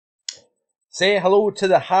Say hello to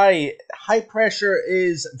the high. High pressure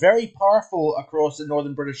is very powerful across the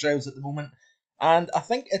northern British Isles at the moment, and I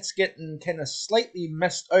think it's getting kind of slightly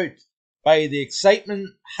missed out by the excitement,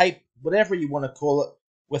 hype, whatever you want to call it,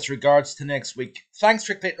 with regards to next week. Thanks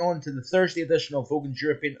for clicking on to the Thursday edition of Hogan's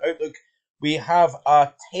European Outlook. We have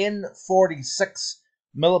a 1046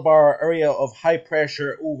 millibar area of high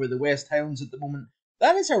pressure over the West Highlands at the moment.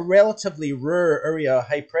 That is a relatively rare area of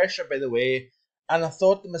high pressure, by the way. And I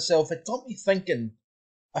thought to myself, it got me thinking.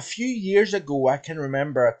 A few years ago, I can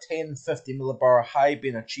remember a 1050 millibar high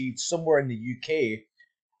being achieved somewhere in the UK,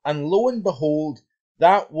 and lo and behold,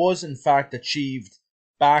 that was in fact achieved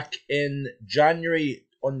back in January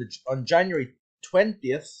on January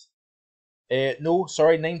 20th. No,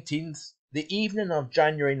 sorry, 19th. The evening of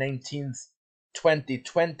January 19th,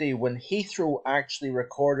 2020, when Heathrow actually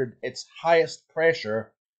recorded its highest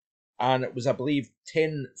pressure, and it was, I believe,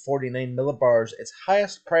 1049 millibars, its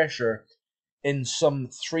highest pressure in some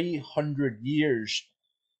 300 years.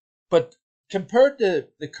 But compared to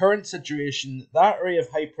the current situation, that area of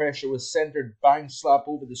high pressure was centred bang slap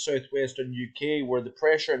over the southwestern UK, where the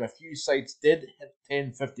pressure in a few sites did hit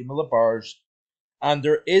 1050 millibars. And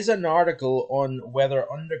there is an article on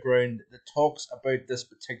Weather Underground that talks about this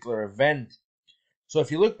particular event. So if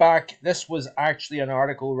you look back, this was actually an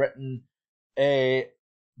article written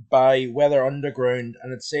by Weather Underground,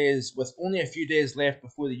 and it says, with only a few days left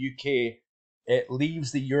before the UK it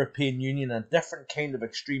leaves the European Union, a different kind of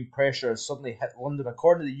extreme pressure has suddenly hit London.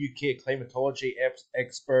 According to the UK climatology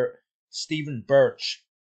expert Stephen Birch,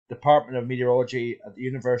 Department of Meteorology at the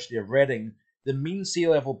University of Reading, the mean sea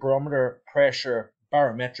level barometric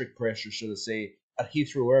pressure, should I say, at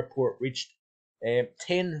Heathrow Airport reached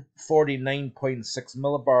 1049.6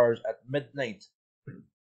 millibars at midnight,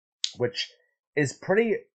 which is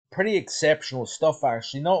pretty exceptional stuff,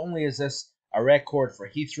 actually. Not only is this a record for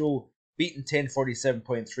Heathrow, beating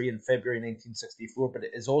 1047.3 in February 1964, but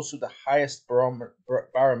it is also the highest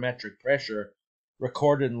barometric pressure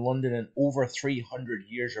recorded in London in over 300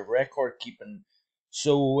 years of record keeping.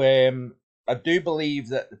 So I do believe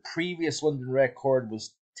that the previous London record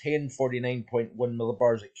was 1049.1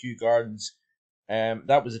 millibars at Kew Gardens.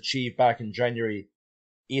 That was achieved back in January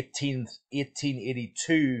 18th,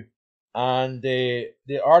 1882. And the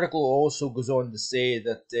article also goes on to say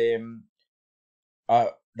that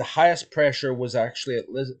the highest pressure was actually at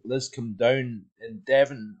Liscombe Down in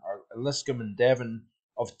Devon, or Liscombe in Devon,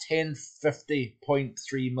 of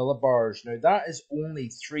 1050.3 millibars. Now that is only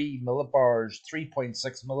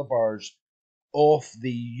 3.6 millibars off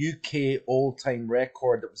the UK all-time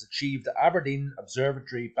record that was achieved at Aberdeen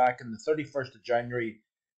Observatory back in the 31st of January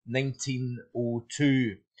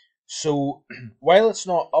 1902. So while it's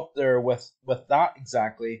not up there with that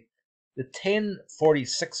exactly, the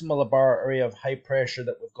 1046 millibar area of high pressure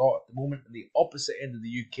that we've got at the moment in the opposite end of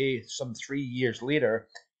the UK some 3 years later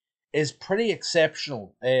is pretty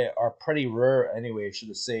exceptional, or pretty rare anyway, should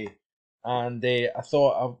I say. And I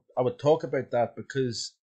thought I would talk about that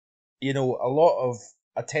because, a lot of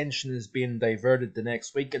attention is being diverted the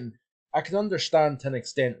next week, and I can understand to an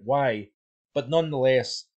extent why, but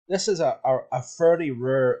nonetheless, this is a fairly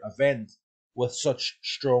rare event with such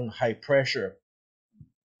strong high pressure.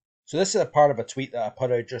 So this is a part of a tweet that I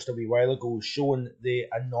put out just a wee while ago showing the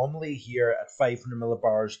anomaly here at 500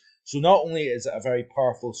 millibars. So not only is it a very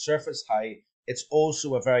powerful surface high, it's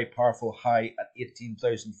also a very powerful high at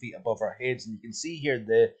 18,000 feet above our heads. And you can see here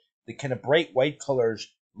the kind of bright white colours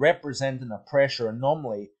representing a pressure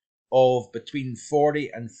anomaly of between 40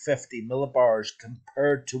 and 50 millibars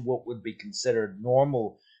compared to what would be considered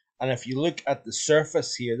normal. And if you look at the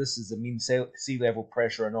surface here, this is the mean sea level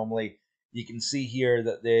pressure anomaly. You can see here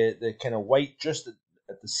that the kind of white just at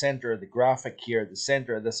the center of the graphic here, the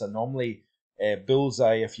center of this anomaly,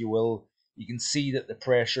 bullseye, if you will, you can see that the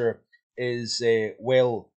pressure is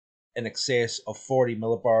well in excess of 40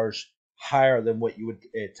 millibars higher than what you would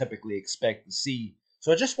typically expect to see.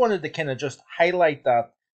 So I just wanted to kind of just highlight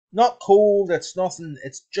that. Not cold, it's nothing,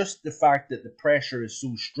 it's just the fact that the pressure is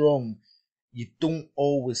so strong. You don't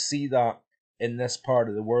always see that in this part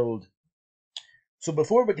of the world. So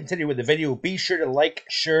before we continue with the video, be sure to like,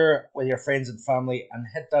 share with your friends and family, and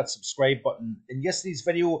hit that subscribe button. In yesterday's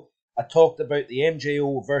video, I talked about the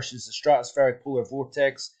MJO versus the stratospheric polar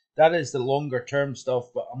vortex. That is the longer term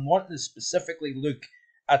stuff, but I'm wanting to specifically look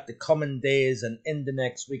at the coming days and in the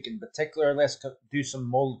next week in particular. Let's do some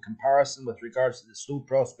model comparison with regards to the snow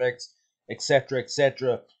prospects, etc.,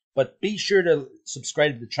 etc. But be sure to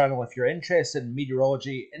subscribe to the channel if you're interested in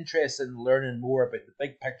meteorology, interested in learning more about the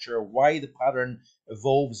big picture, why the pattern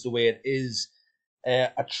evolves the way it is.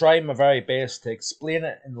 I try my very best to explain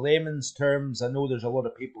it in layman's terms. I know there's a lot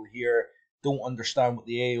of people here don't understand what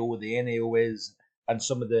the AO or the NAO is, and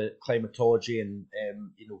some of the climatology and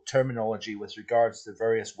terminology with regards to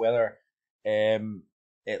various weather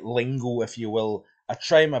lingo, if you will. I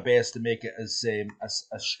try my best to make it as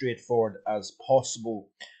straightforward as possible.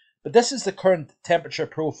 But this is the current temperature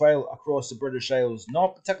profile across the British Isles.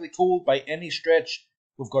 Not particularly cold by any stretch.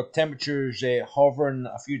 We've got temperatures hovering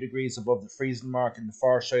a few degrees above the freezing mark in the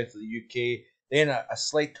far south of the UK. Then a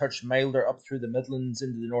slight touch milder up through the Midlands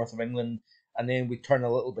into the north of England. And then we turn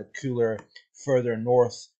a little bit cooler further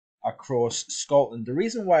north across Scotland. The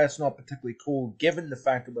reason why it's not particularly cold, given the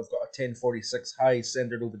fact that we've got a 1046 high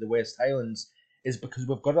centred over the West Highlands, is because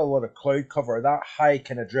we've got a lot of cloud cover. That high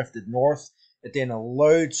kind of drifted north. It then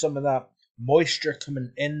allowed some of that moisture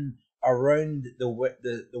coming in around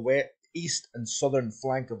the east and southern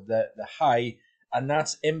flank of the high, and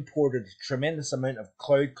that's imported a tremendous amount of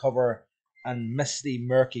cloud cover and misty,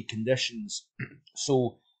 murky conditions.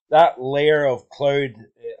 So that layer of cloud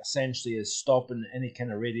essentially is stopping any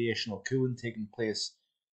kind of radiation or cooling taking place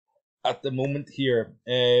at the moment here.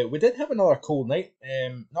 We did have another cold night,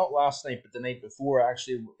 not last night, but the night before.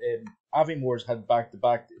 Actually, Aviemores had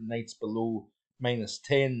back-to-back nights below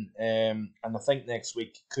 -10, and I think next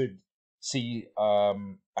week could see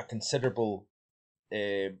a considerable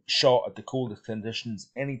shot at the coldest conditions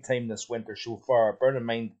anytime this winter so far. Bear in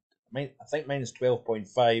mind, I think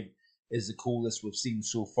 -12.5 is the coldest we've seen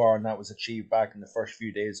so far, and that was achieved back in the first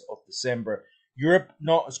few days of December. Europe,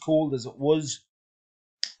 not as cold as it was.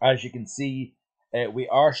 As you can see, we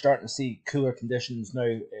are starting to see cooler conditions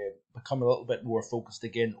now become a little bit more focused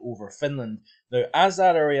again over Finland. Now, as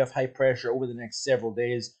that area of high pressure over the next several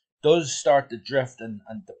days does start to drift and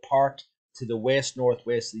depart to the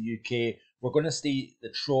west-northwest of the UK, we're going to see the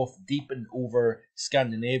trough deepen over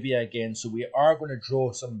Scandinavia again. So we are going to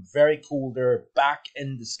draw some very cold air back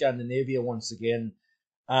into Scandinavia once again.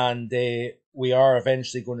 And we are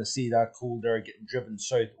eventually going to see that cold air getting driven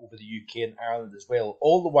south over the UK and Ireland as well.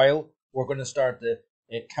 All the while, we're going to start to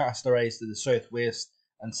cast our eyes to the southwest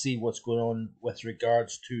and see what's going on with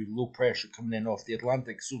regards to low pressure coming in off the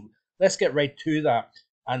Atlantic. So let's get right to that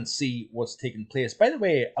and see what's taking place. By the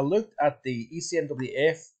way, I looked at the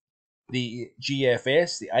ECMWF, the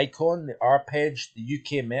GFS, the ICON, the ARPEG, the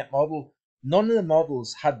UK Met model. None of the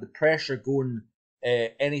models had the pressure going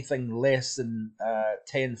anything less than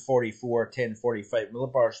 1044, 1045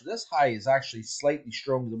 millibars. So this high is actually slightly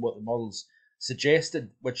stronger than what the models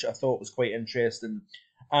suggested, which I thought was quite interesting.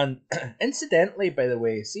 And incidentally, by the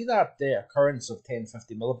way, see that occurrence of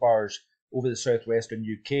 1050 millibars over the southwestern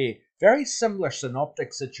UK? Very similar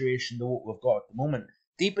synoptic situation to what we've got at the moment.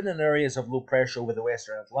 Deepening areas of low pressure over the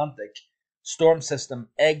western Atlantic, storm system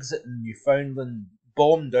exiting Newfoundland,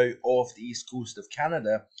 bombed out off the east coast of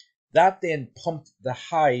Canada. That then pumped the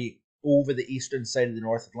high over the eastern side of the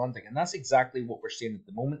North Atlantic. And that's exactly what we're seeing at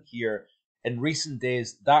the moment here. In recent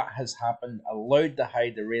days, that has happened, allowed the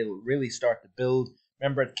high to really start to build.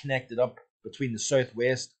 Remember, it connected up between the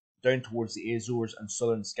southwest, down towards the Azores and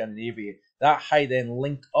southern Scandinavia. That high then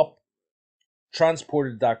linked up,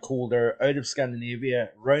 transported that cold air out of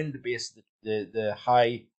Scandinavia, round the base of the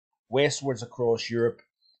high, westwards across Europe.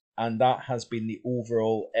 And that has been the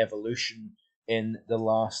overall evolution in the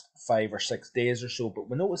last 5 or 6 days or so. But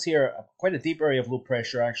we notice here quite a deep area of low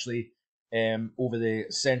pressure actually over the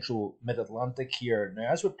central mid-Atlantic here.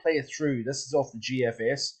 Now, as we play it through, this is off the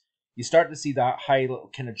GFS, you start to see that high little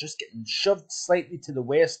kind of just getting shoved slightly to the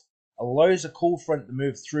west, allows a cold front to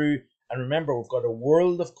move through. And remember, we've got a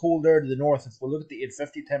world of cold air to the north. If we look at the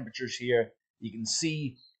 850 temperatures here, you can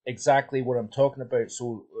see exactly what I'm talking about.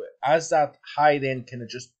 So as that high then kind of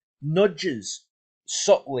just nudges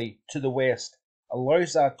subtly to the west,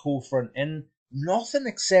 allows that cold front in. Nothing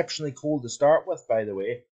exceptionally cold to start with, by the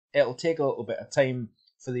way. It'll take a little bit of time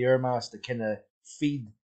for the air mass to kind of feed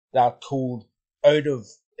that cold out of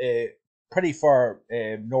pretty far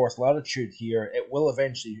north latitude here. It will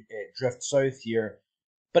eventually drift south here.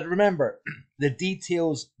 But remember, the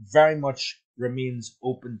details very much remains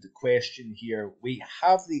open to question here. We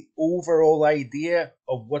have the overall idea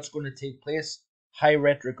of what's going to take place. High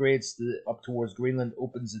retrogrades up towards Greenland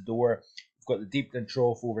opens the door. We've got the deepening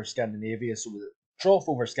trough over Scandinavia. So with the trough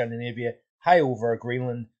over Scandinavia, high over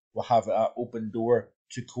Greenland, we'll have an open door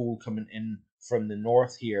to cold coming in from the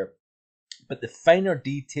north here. But the finer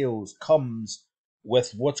details comes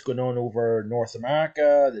with what's going on over North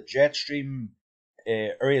America, the jet stream,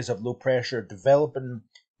 areas of low pressure developing.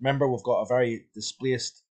 Remember, we've got a very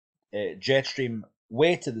displaced jet stream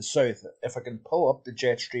way to the south. If I can pull up the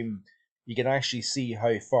jet stream, you can actually see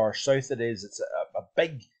how far south it is. It's a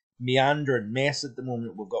big meandering mess at the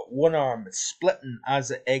moment. We've got one arm that's splitting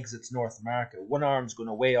as it exits North America. One arm's going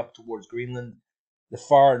away up towards Greenland, the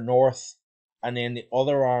far north, and then the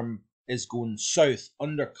other arm is going south,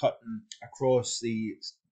 undercutting across the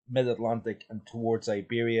mid-Atlantic and towards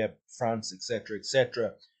Iberia, France, etc.,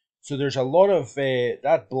 etc. So there's a lot of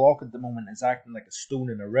that block at the moment is acting like a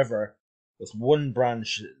stone in a river, with one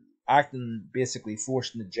branch acting basically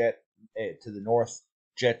forcing the jet to the north,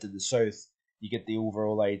 jet to the south. You get the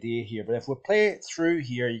overall idea here. But if we play it through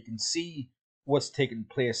here, you can see what's taking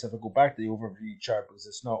place. If I go back to the overview chart, because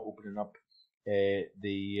it's not opening up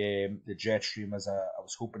the jet stream as I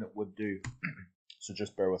was hoping it would do. So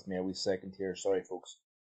just bear with me a wee second here. Sorry, folks.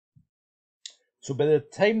 So by the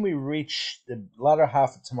time we reach the latter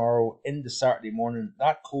half of tomorrow into Saturday morning,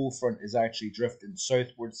 that cold front is actually drifting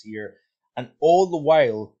southwards here. And all the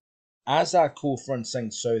while, as that cold front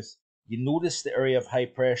sinks south, you notice the area of high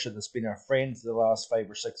pressure that's been our friend for the last 5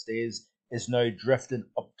 or 6 days is now drifting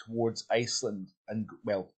up towards Iceland. And,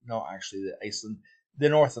 well, not actually the Iceland, the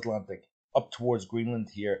North Atlantic, up towards Greenland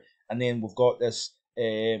here. And then we've got this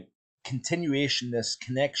continuation, this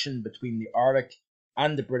connection between the Arctic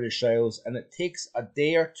and the British Isles, and it takes a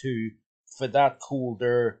day or two for that cold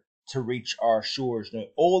air to reach our shores. Now,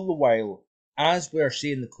 all the while, as we're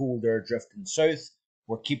seeing the cold air drifting south,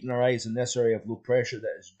 we're keeping our eyes on this area of low pressure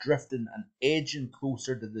that is drifting and edging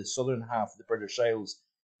closer to the southern half of the British Isles.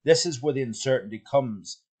 This is where the uncertainty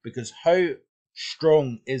comes, because how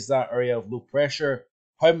strong is that area of low pressure?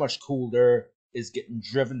 How much cold air is getting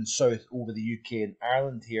driven south over the UK and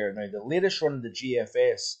Ireland here? Now, the latest run of the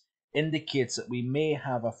GFS indicates that we may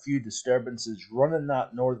have a few disturbances running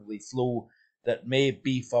that northerly flow that may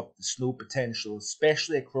beef up the snow potential,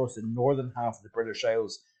 especially across the northern half of the British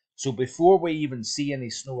Isles. So before we even see any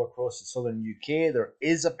snow across the southern UK, there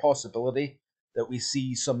is a possibility that we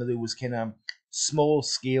see some of those kind of small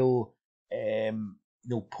scale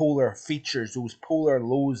polar features, those polar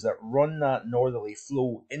lows that run that northerly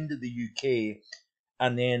flow into the UK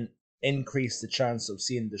and then increase the chance of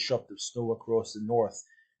seeing disruptive snow across the north.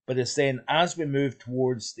 But it's then as we move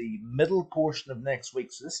towards the middle portion of next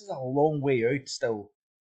week, so this is a long way out still.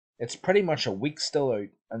 It's pretty much a week still out,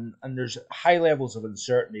 and there's high levels of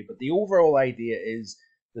uncertainty. But the overall idea is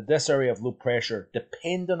that this area of low pressure,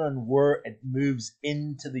 depending on where it moves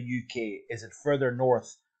into the UK, is it further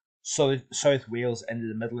north, South Wales into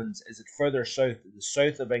the Midlands? Is it further south, to the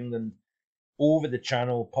south of England, over the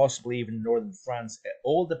Channel, possibly even northern France? It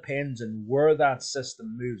all depends on where that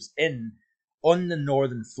system moves in on the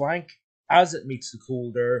northern flank. As it meets the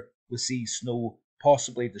cold air, we see snow,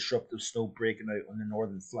 possibly disruptive snow breaking out on the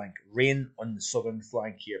northern flank. Rain on the southern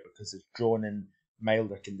flank here because it's drawn in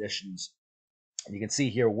milder conditions. And you can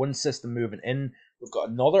see here one system moving in. We've got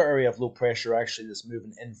another area of low pressure actually that's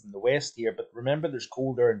moving in from the west here. But remember, there's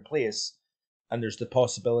cold air in place, and there's the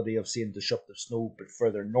possibility of seeing disruptive snow but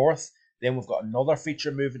further north. Then we've got another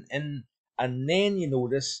feature moving in. And then you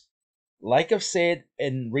notice, like I've said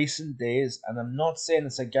in recent days, and I'm not saying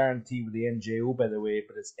it's a guarantee with the MJO, by the way,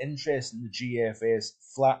 but it's interesting the GFS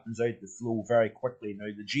flattens out the flow very quickly. Now,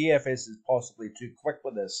 the GFS is possibly too quick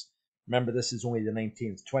with this. Remember, this is only the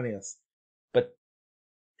 19th, 20th. But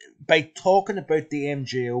by talking about the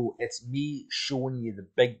MJO, it's me showing you the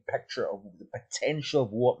big picture of the potential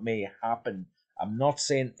of what may happen. I'm not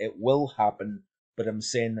saying it will happen, but I'm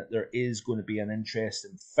saying that there is going to be an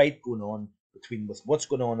interesting fight going on between with what's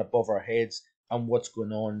going on above our heads and what's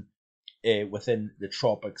going on within the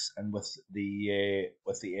tropics and with the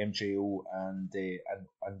MJO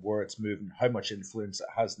and where it's moving, how much influence it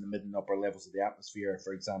has in the mid and upper levels of the atmosphere,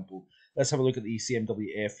 for example. Let's have a look at the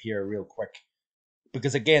ECMWF here real quick,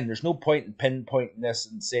 because again, there's no point in pinpointing this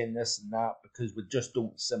and saying this and that because we just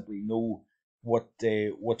don't simply know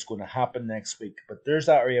what's going to happen next week. But there's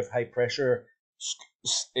that area of high pressure.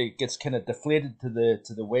 It gets kind of deflated to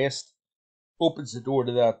the west, opens the door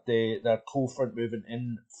to that cold front moving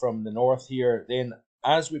in from the north here. Then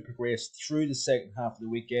as we progress through the second half of the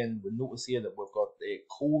weekend, we notice here that we've got the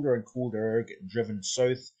colder and colder air getting driven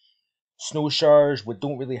south. Snow showers, we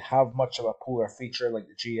don't really have much of a polar feature like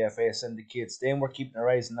the GFS indicates. Then we're keeping our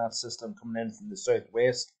eyes on that system coming in from the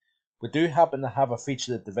southwest. We do happen to have a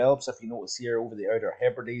feature that develops, if you notice here, over the Outer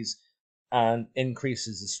Hebrides and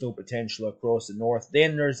increases the snow potential across the north.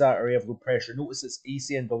 Then there's that area of low pressure. Notice this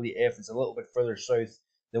ECMWF is a little bit further south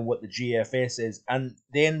than what the GFS is. And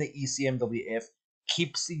then the ECMWF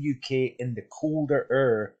keeps the UK in the colder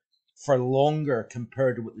air for longer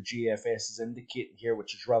compared to what the GFS is indicating here,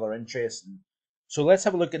 which is rather interesting. So let's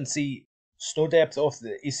have a look and see snow depth of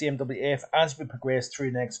the ECMWF. As we progress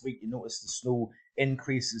through next week, you notice the snow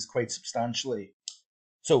increases quite substantially.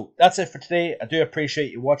 So that's it for today. I do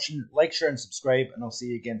appreciate you watching. Like, share, and subscribe, and I'll see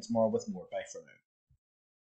you again tomorrow with more. Bye for now.